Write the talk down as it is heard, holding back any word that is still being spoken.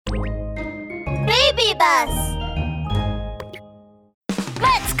baby bus!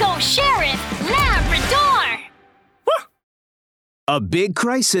 Let's go, Sheriff Labrador! A big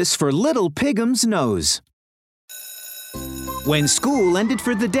crisis for little Piggums' nose. When school ended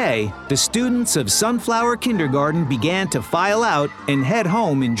for the day, the students of Sunflower Kindergarten began to file out and head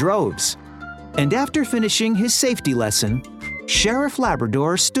home in droves. And after finishing his safety lesson, Sheriff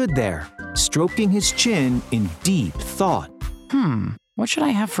Labrador stood there, stroking his chin in deep thought. What should I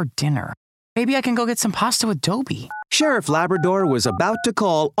have for dinner? Maybe I can go get some pasta with Dobie. Sheriff Labrador was about to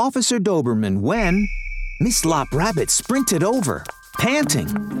call Officer Doberman when Miss Lop Rabbit sprinted over, panting.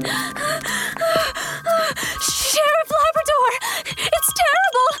 Sheriff Labrador! It's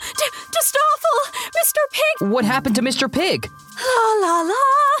terrible! Just awful! Mr. Pig! What happened to Mr. Pig? La la la!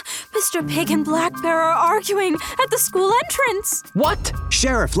 Mr. Pig and Black Bear are arguing at the school entrance. What?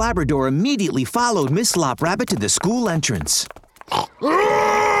 Sheriff Labrador immediately followed Miss Lop Rabbit to the school entrance.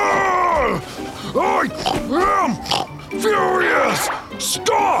 I am furious!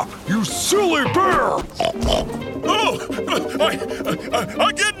 Stop, you silly bear! Oh,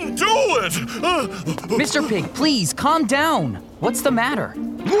 I didn't do it! Mr. Pig, please, calm down. What's the matter?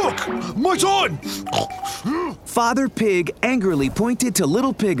 Look, my son! Father Pig angrily pointed to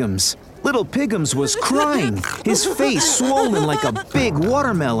Little Piggums. Little Piggums was crying, his face swollen like a big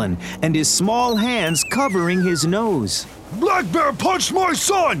watermelon, and his small hands covering his nose. Black Bear punched my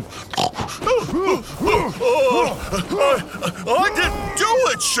son! I didn't do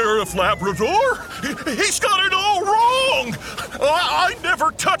it, Sheriff Labrador! He's got it all wrong! I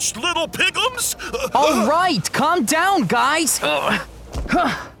never touched Little Piggums! All right, calm down, guys!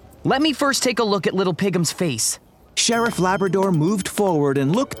 Let me first take a look at Little Piggums' face. Sheriff Labrador moved forward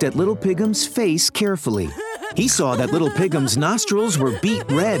and looked at Little Piggums' face carefully. He saw that Little Piggums' nostrils were beet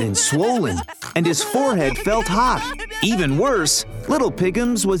red and swollen, and his forehead felt hot. Even worse, Little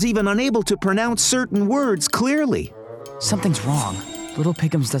Piggums was even unable to pronounce certain words clearly. Something's wrong. Little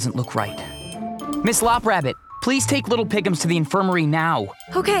Piggums doesn't look right. Miss Lop Rabbit, please take Little Piggums to the infirmary now.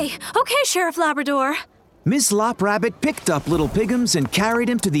 Okay, Sheriff Labrador. Miss Lop Rabbit picked up Little Piggums and carried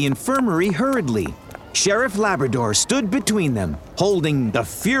him to the infirmary hurriedly. Sheriff Labrador stood between them, holding the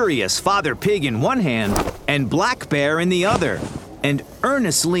furious Father Pig in one hand and Black Bear in the other, and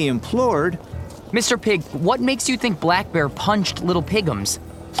earnestly implored, Mr. Pig, what makes you think Black Bear punched Little Piggums?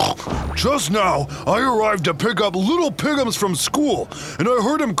 Just now, I arrived to pick up Little Piggums from school, and I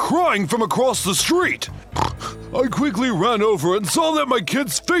heard him crying from across the street. I quickly ran over and saw that my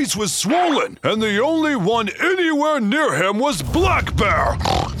kid's face was swollen, and the only one anywhere near him was Black Bear.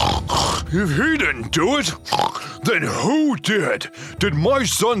 If he didn't do it, then who did? Did my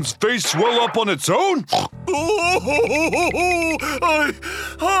son's face swell up on its own? Oh,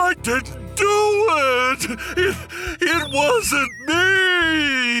 I didn't do it! It wasn't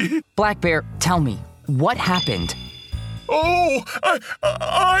me! Black Bear, tell me, what happened? Oh,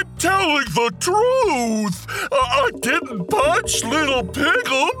 I'm telling the truth! I didn't punch Little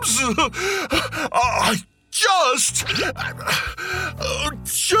Piggums! I just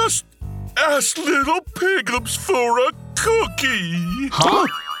asked Little Piggums for a cookie! Huh?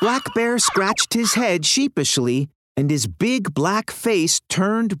 Black Bear scratched his head sheepishly, and his big black face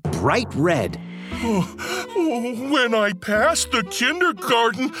turned bright red. When I passed the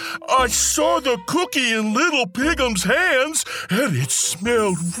kindergarten, I saw the cookie in Little Piggums' hands, and it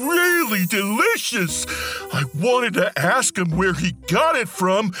smelled really delicious. I wanted to ask him where he got it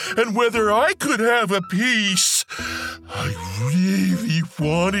from and whether I could have a piece. I really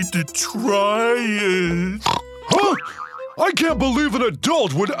wanted to try it. Huh? I can't believe an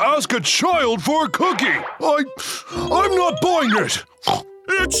adult would ask a child for a cookie. I'm not buying it.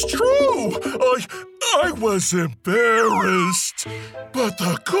 It's true! I was embarrassed. But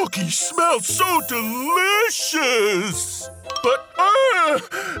the cookie smelled so delicious. But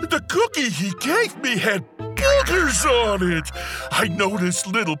the cookie he gave me had boogers on it. I noticed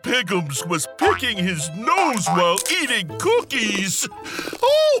Little Piggums was picking his nose while eating cookies.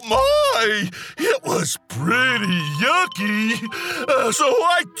 Oh my! It was pretty yucky. So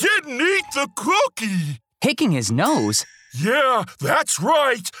I didn't eat the cookie. Picking his nose? Yeah, that's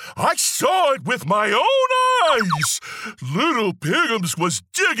right. I saw it with my own eyes. Little Piggums was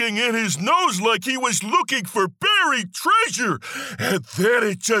digging in his nose like he was looking for buried treasure, and then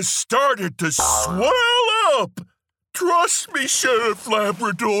it just started to swell up. Trust me, Sheriff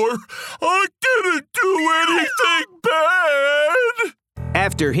Labrador, I didn't do anything bad.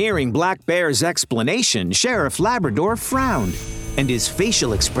 After hearing Black Bear's explanation, Sheriff Labrador frowned, and his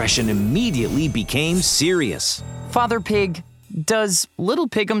facial expression immediately became serious. Father Pig, does Little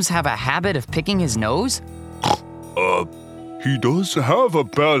Piggums have a habit of picking his nose? he does have a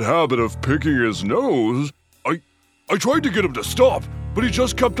bad habit of picking his nose. I tried to get him to stop, but he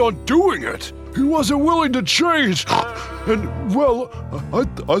just kept on doing it. He wasn't willing to change. And, well,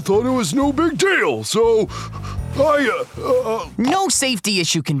 I thought it was no big deal, so No safety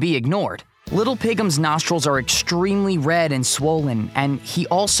issue can be ignored. Little Piggum's nostrils are extremely red and swollen, and he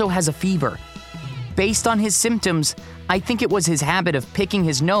also has a fever. Based on his symptoms, I think it was his habit of picking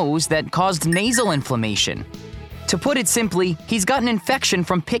his nose that caused nasal inflammation. To put it simply, he's got an infection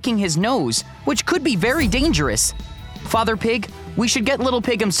from picking his nose, which could be very dangerous. Father Pig, we should get Little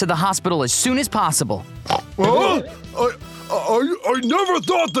Piggums to the hospital as soon as possible. Huh? I never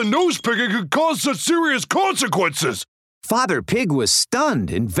thought the nose picking could cause such serious consequences. Father Pig was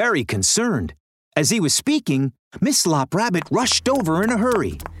stunned and very concerned. As he was speaking, Miss Lop Rabbit rushed over in a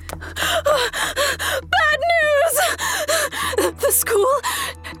hurry. Bad news! The school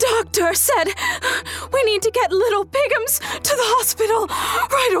doctor said we need to get Little Piggums to the hospital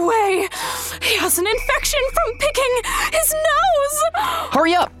right away. He has an infection from picking his nose.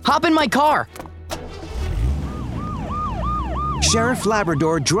 Hurry up! Hop in my car! Sheriff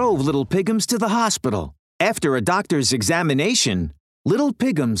Labrador drove Little Piggums to the hospital. After a doctor's examination, Little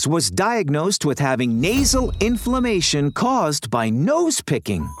Piggums was diagnosed with having nasal inflammation caused by nose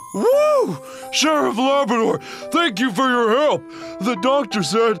picking. Woo! Sheriff Labrador, thank you for your help. The doctor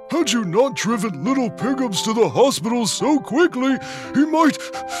said, had you not driven Little Piggums to the hospital so quickly, he might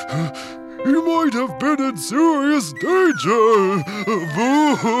have been in serious danger.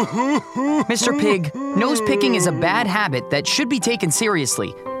 Mr. Pig, nose picking is a bad habit that should be taken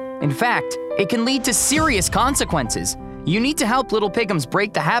seriously. In fact, it can lead to serious consequences. You need to help Little Piggums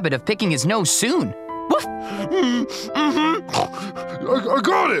break the habit of picking his nose soon. Woof! I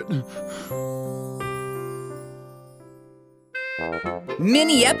got it.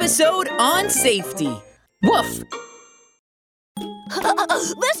 Mini episode on safety. Woof!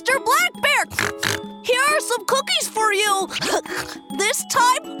 Mr. Black Bear, here are some cookies for you. This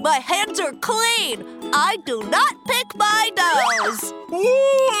time, my hands are clean. I do not pick my nose.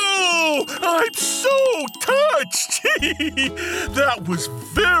 Whoa! I'm so touched! That was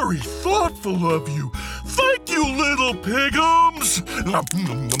very thoughtful of you. Thank you, Little Piggums.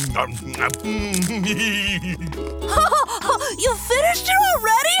 You finished it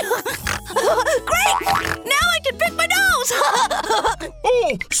already? Great! Now I can pick my nose.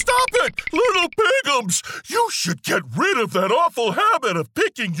 Oh, stop it! Little Piggums! You should get rid of that awful habit of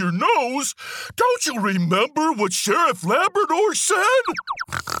picking your nose. Don't you remember what Sheriff Labrador said?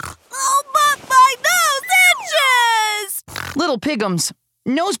 Oh, but my nose itches! Little Piggums,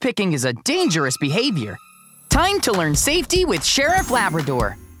 nose picking is a dangerous behavior. Time to learn safety with Sheriff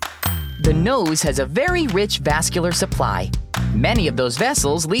Labrador. The nose has a very rich vascular supply, many of those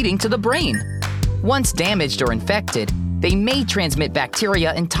vessels leading to the brain. Once damaged or infected, they may transmit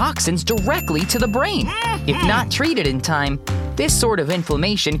bacteria and toxins directly to the brain. If not treated in time, this sort of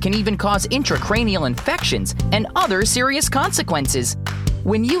inflammation can even cause intracranial infections and other serious consequences.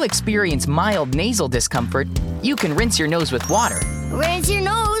 When you experience mild nasal discomfort, you can rinse your nose with water. Rinse your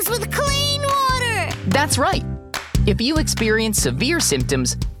nose with clean water. That's right. If you experience severe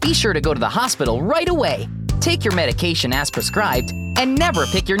symptoms, be sure to go to the hospital right away. Take your medication as prescribed and never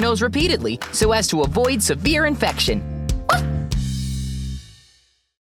pick your nose repeatedly so as to avoid severe infection.